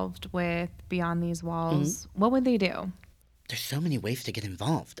involved with Beyond These Walls, what would they do? There's so many ways to get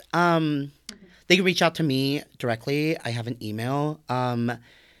involved. They can reach out to me directly. I have an email.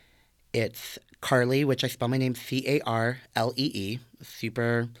 It's Carlee, which I spell my name Carlee,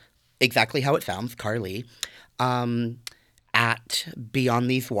 super exactly how it sounds, Carlee, at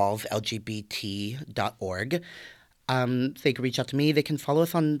beyondthesewallslgbt.org. they can reach out to me. They can follow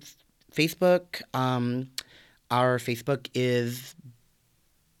us on Facebook. Our Facebook is,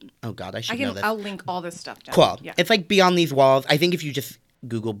 oh God, I should know this. I'll link all this stuff down. Cool. Yeah. It's like Beyond These Walls. I think if you just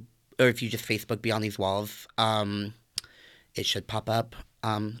Google or if you just Facebook Beyond These Walls, it should pop up.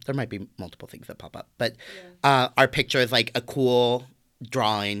 There might be multiple things that pop up, but our picture is like a cool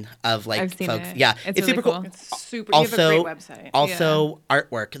drawing of like I've seen folks. it. Yeah, It's really super cool. cool. It's super. You have a great website. Also,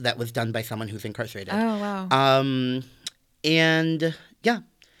 artwork that was done by someone who's incarcerated. Oh, wow. And yeah,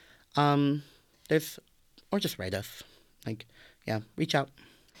 there's, or just write us. Like, yeah, reach out.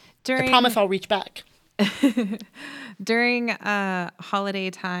 I promise I'll reach back. During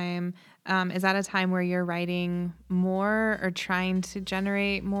holiday time, is that a time where you're writing more or trying to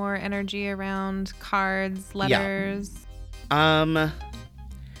generate more energy around cards, letters?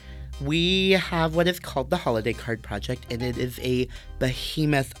 We have what is called the Holiday Card Project, and it is a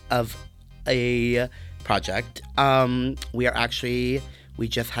behemoth of a project. We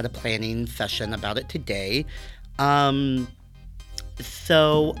just had a planning session about it today.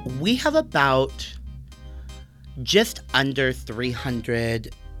 So we have about just under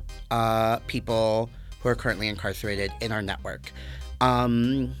 300 people who are currently incarcerated in our network.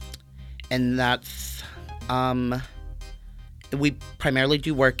 And that's, we primarily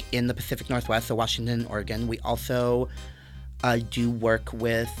do work in the Pacific Northwest, so Washington and Oregon. We also do work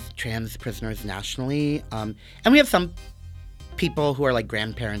with trans prisoners nationally. And we have some people who are like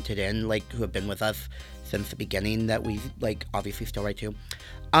grandparented in, like who have been with us since the beginning that we like obviously still write to.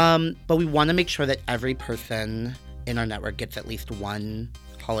 But we want to make sure that every person in our network gets at least one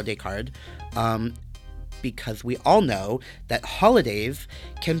holiday card. Because we all know that holidays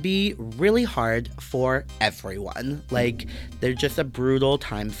can be really hard for everyone. Like, they're just a brutal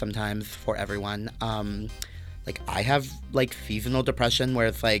time sometimes for everyone. Like, I have, like, seasonal depression where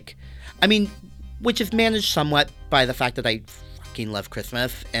it's like, I mean, which is managed somewhat by the fact that I fucking love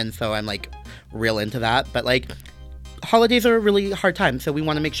Christmas, and so I'm, like, real into that. But, like, holidays are a really hard time, so we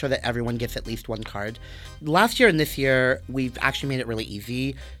want to make sure that everyone gets at least one card. Last year and this year, we've actually made it really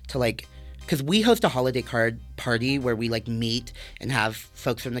easy to, like, because we host a holiday card party where we, like, meet and have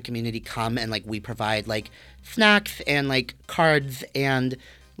folks from the community come and, like, we provide, like, snacks and, like, cards and,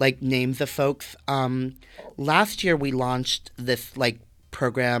 like, names of folks. Last year we launched this, like,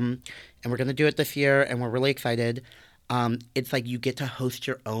 program, and we're going to do it this year, and we're really excited. It's like you get to host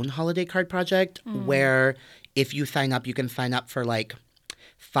your own holiday card project where if you sign up, you can sign up for, like,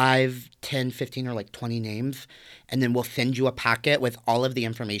 5, 10, 15, or like 20 names, and then we'll send you a packet with all of the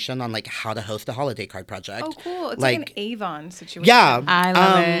information on like how to host a holiday card project. Oh, cool. It's like an Avon situation. Yeah. I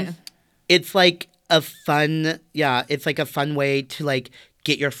love it. It's like a fun, it's like a fun way to like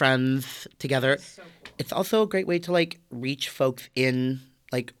get your friends together. So cool. It's also a great way to like reach folks in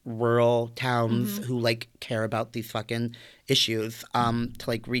like rural towns who like care about these fucking issues, to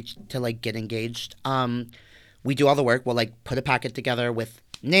like reach, to like get engaged. We do all the work. We'll like put a packet together with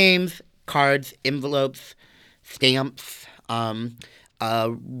names, cards, envelopes, stamps,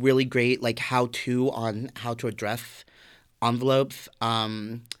 really great like how-to on how to address envelopes,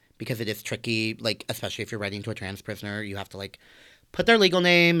 because it is tricky, like especially if you're writing to a trans prisoner, you have to like put their legal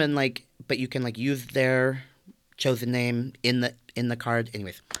name and like, but you can like use their chosen name in the card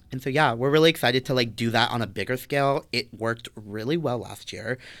anyways. And so yeah, we're really excited to like do that on a bigger scale. It worked really well last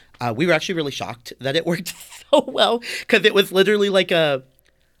year. We were actually really shocked that it worked so well, because it was literally like a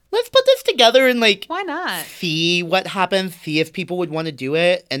let's put this together and like Why not? see what happens, see if people would want to do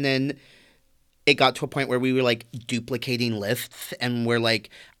it. And then it got to a point where we were like duplicating lists, and we're like,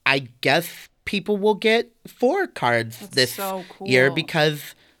 I guess people will get 4 cards this year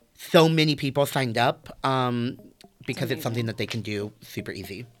because so many people signed up, because it's something that they can do super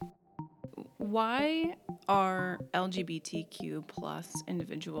easy. Why are LGBTQ plus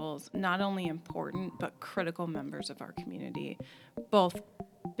individuals not only important but critical members of our community, both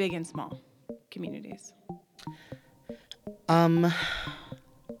big and small communities?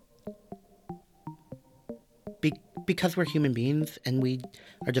 Because we're human beings and we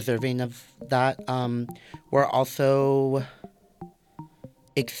are deserving of that. We're also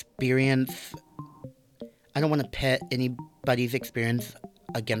experience. I don't want to pit anybody's experience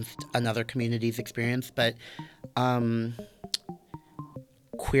against another community's experience, but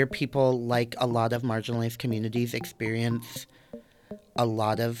queer people, like a lot of marginalized communities, experience a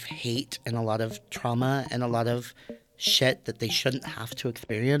lot of hate and a lot of trauma and a lot of shit that they shouldn't have to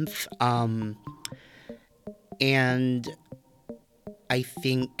experience. And I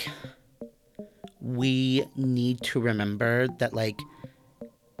think we need to remember that, like,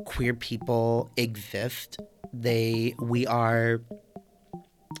 queer people exist. We are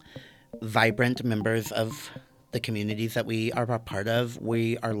vibrant members of the communities that we are a part of.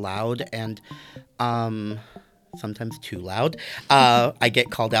 We are loud and sometimes too loud. I get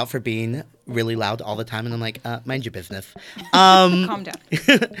called out for being really loud all the time, and I'm like, mind your business. Calm down.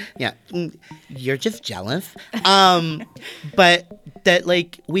 Yeah, you're just jealous. But that,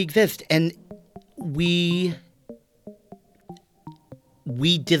 like, we exist, and we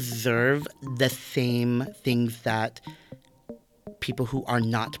deserve the same things that people who are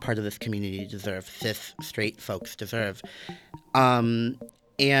not part of this community deserve, cis, straight folks deserve.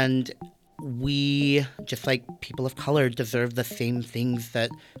 And we, just like people of color, deserve the same things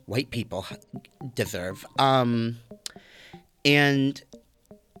that white people deserve. And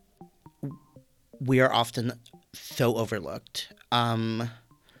we are often so overlooked. And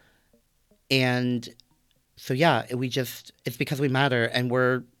so, yeah, it's because we matter, and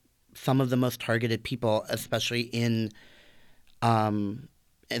we're some of the most targeted people, especially in prison.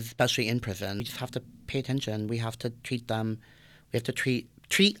 We just have to pay attention. We have to treat them. We have to treat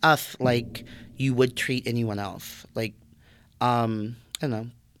us like you would treat anyone else. Like, I don't know.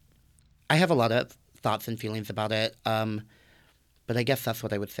 I have a lot of thoughts and feelings about it. But I guess that's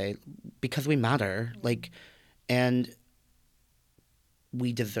what I would say, because we matter. Like, and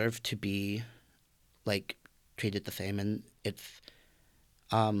we deserve to be, like, treated the same. And it's,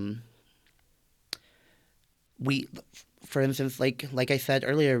 for instance, like I said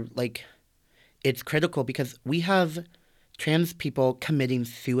earlier, like, it's critical because we have trans people committing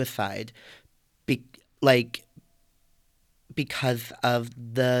suicide, because of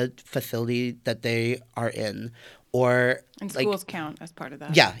the facility that they are in, or And like, schools count as part of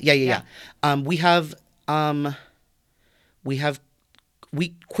that. yeah.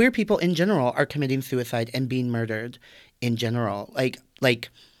 We queer people in general are committing suicide and being murdered in general, like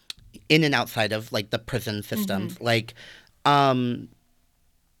in and outside of, like, the prison systems, like, and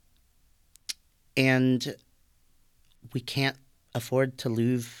we can't afford to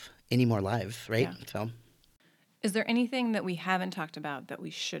lose any more lives, right? Yeah. So, Is there anything that we haven't talked about that we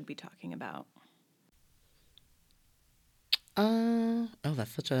should be talking about?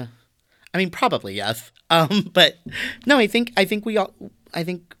 that's such a, I mean, probably yes. But no, I think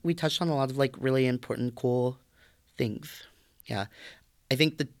we touched on a lot of, like, really important, cool things. Yeah. I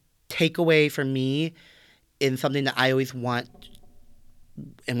think the takeaway for me, in something that I always want,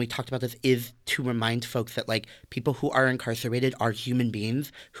 and we talked about this, is to remind folks that, like, people who are incarcerated are human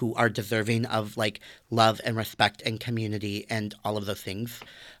beings who are deserving of, like, love and respect and community and all of those things.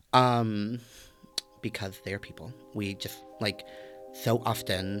 Because they're people. We just, like, so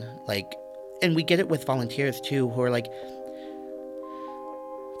often, like, and we get it with volunteers too, who are like,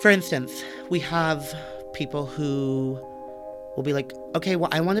 for instance, we have people who will be like, okay, well,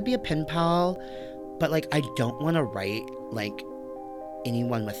 I want to be a pen pal, but, like, I don't want to write, like,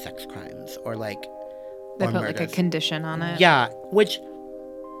 anyone with sex crimes or, like, They or put like a murders. condition on it. Yeah, which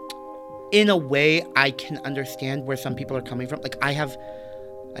in a way I can understand where some people are coming from. Like, I have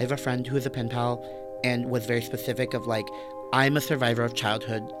a friend who is a pen pal and was very specific of, like, I'm a survivor of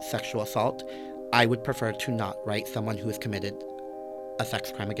childhood sexual assault. I would prefer to not write someone who has committed a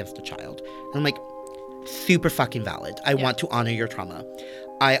sex crime against a child. And I'm like, super fucking valid. I want to honor your trauma.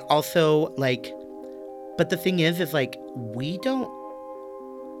 I also, like, but the thing is like, we don't,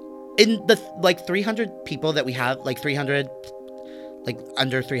 in the, like, 300 people that we have, like, 300, like,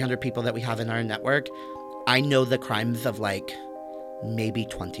 under 300 people that we have in our network, I know the crimes of, like, maybe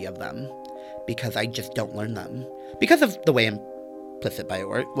 20 of them, because I just don't learn them because of the way implicit bias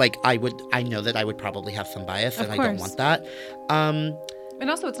work. Like, I know that I would probably have some bias, and I don't want that. And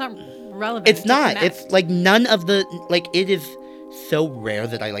also, it's not relevant. It's not. Connect. It's like none of the, like, it is so rare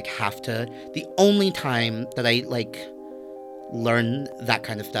that I, like, have to. The only time that I, like, learn that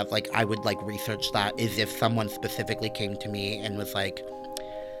kind of stuff, like, I would, like, research that, is if someone specifically came to me and was like,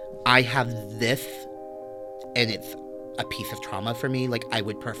 I have this, and it's a piece of trauma for me. Like, I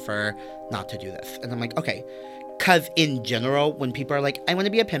would prefer not to do this. And I'm like, okay. Because in general, when people are like, I want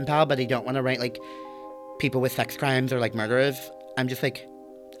to be a pen pal, but I don't want to write, like, people with sex crimes or, like, murderers, I'm just like,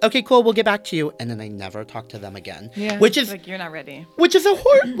 okay, cool, we'll get back to you. And then I never talk to them again. Yeah. Which is like, you're not ready. Which is a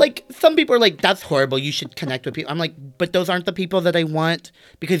like, some people are like, that's horrible. You should connect with people. I'm like, but those aren't the people that I want,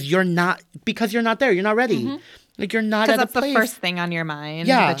 because you're not there. You're not ready. Like, you're not at a place. That's the first thing on your mind.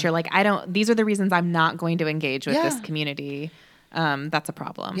 Yeah. That you're like, these are the reasons I'm not going to engage with this community. That's a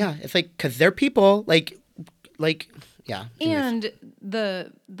problem. Yeah. It's like, because they're people. Like, yeah. And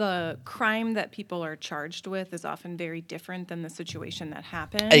the crime that people are charged with is often very different than the situation that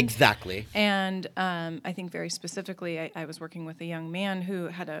happened. Exactly. And I think very specifically, I was working with a young man who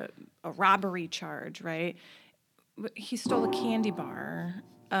had a robbery charge, right? He stole a candy bar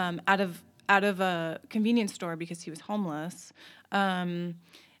out out of a convenience store because he was homeless. And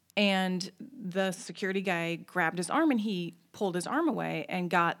the security guy grabbed his arm and he pulled his arm away and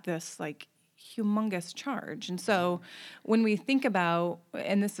got this like humongous charge. And so when we think about,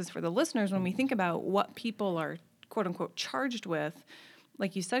 and this is for the listeners, when we think about what people are quote unquote charged with,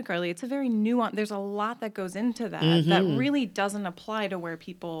 like you said, Carlee, it's a very nuanced, there's a lot that goes into that that really doesn't apply to where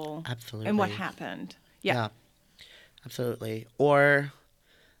people Absolutely. and what happened. Yeah. Absolutely. Or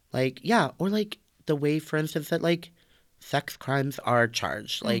like, or like the way, for instance, that like sex crimes are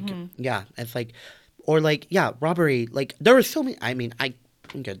charged. Like, it's like, or like, robbery. Like, there were so many, I mean, I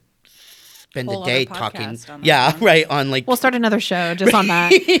could spend Whole a day other talking. podcast on that one. Right. On like, We'll start another show just on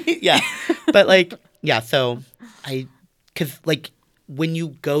that. But like, so because like when you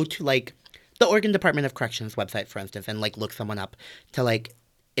go to like the Oregon Department of Corrections website, for instance, and like look someone up to like,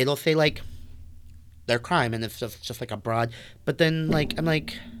 it'll say like their crime and it's just like a broad, but then like, I'm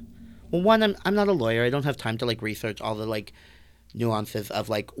like, well, one, I'm not a lawyer. I don't have time to like research all the like nuances of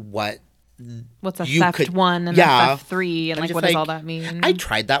like what's a theft 1 and a theft 3 and I'm like just what does all that mean? I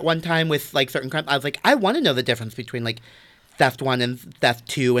tried that one time with like certain crimes. I was like, I want to know the difference between like theft 1 and theft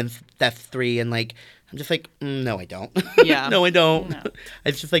 2 and theft 3 and like I'm just like, no, I don't. Yeah. No, I don't. No.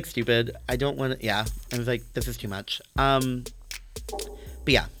 It's just like stupid. I don't want to. Yeah, I was like, this is too much. But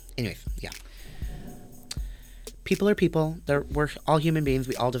yeah. Anyways, yeah. People are people. We're all human beings.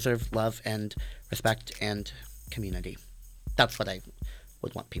 We all deserve love and respect and community. That's what I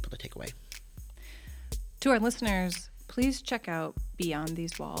would want people to take away. To our listeners, please check out Beyond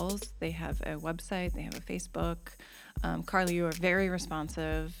These Walls. They have a website. They have a Facebook. Carlee, you are very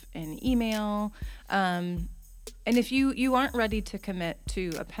responsive in email. And if you aren't ready to commit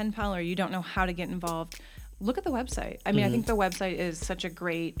to a pen pal or you don't know how to get involved, look at the website. I mean, I think the website is such a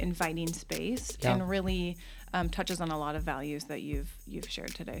great inviting space and really touches on a lot of values that you've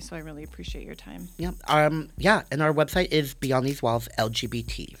shared today. So I really appreciate your time. Yeah. And our website is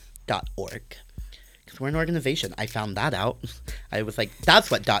beyondthesewallslgbt.org. Because we're an organization. I found that out. I was like, that's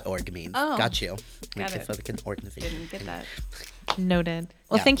what .org means. Oh. Got you. Got it. It's like an organization. Didn't get that. Noted.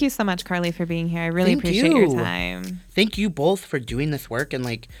 Well, Yeah. thank you so much, Carlee, for being here. I really Thank appreciate your you. time. Thank you both for doing this work and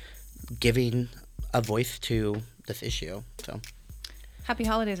like giving a voice to this issue. So Happy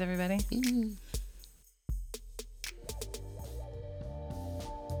holidays, everybody.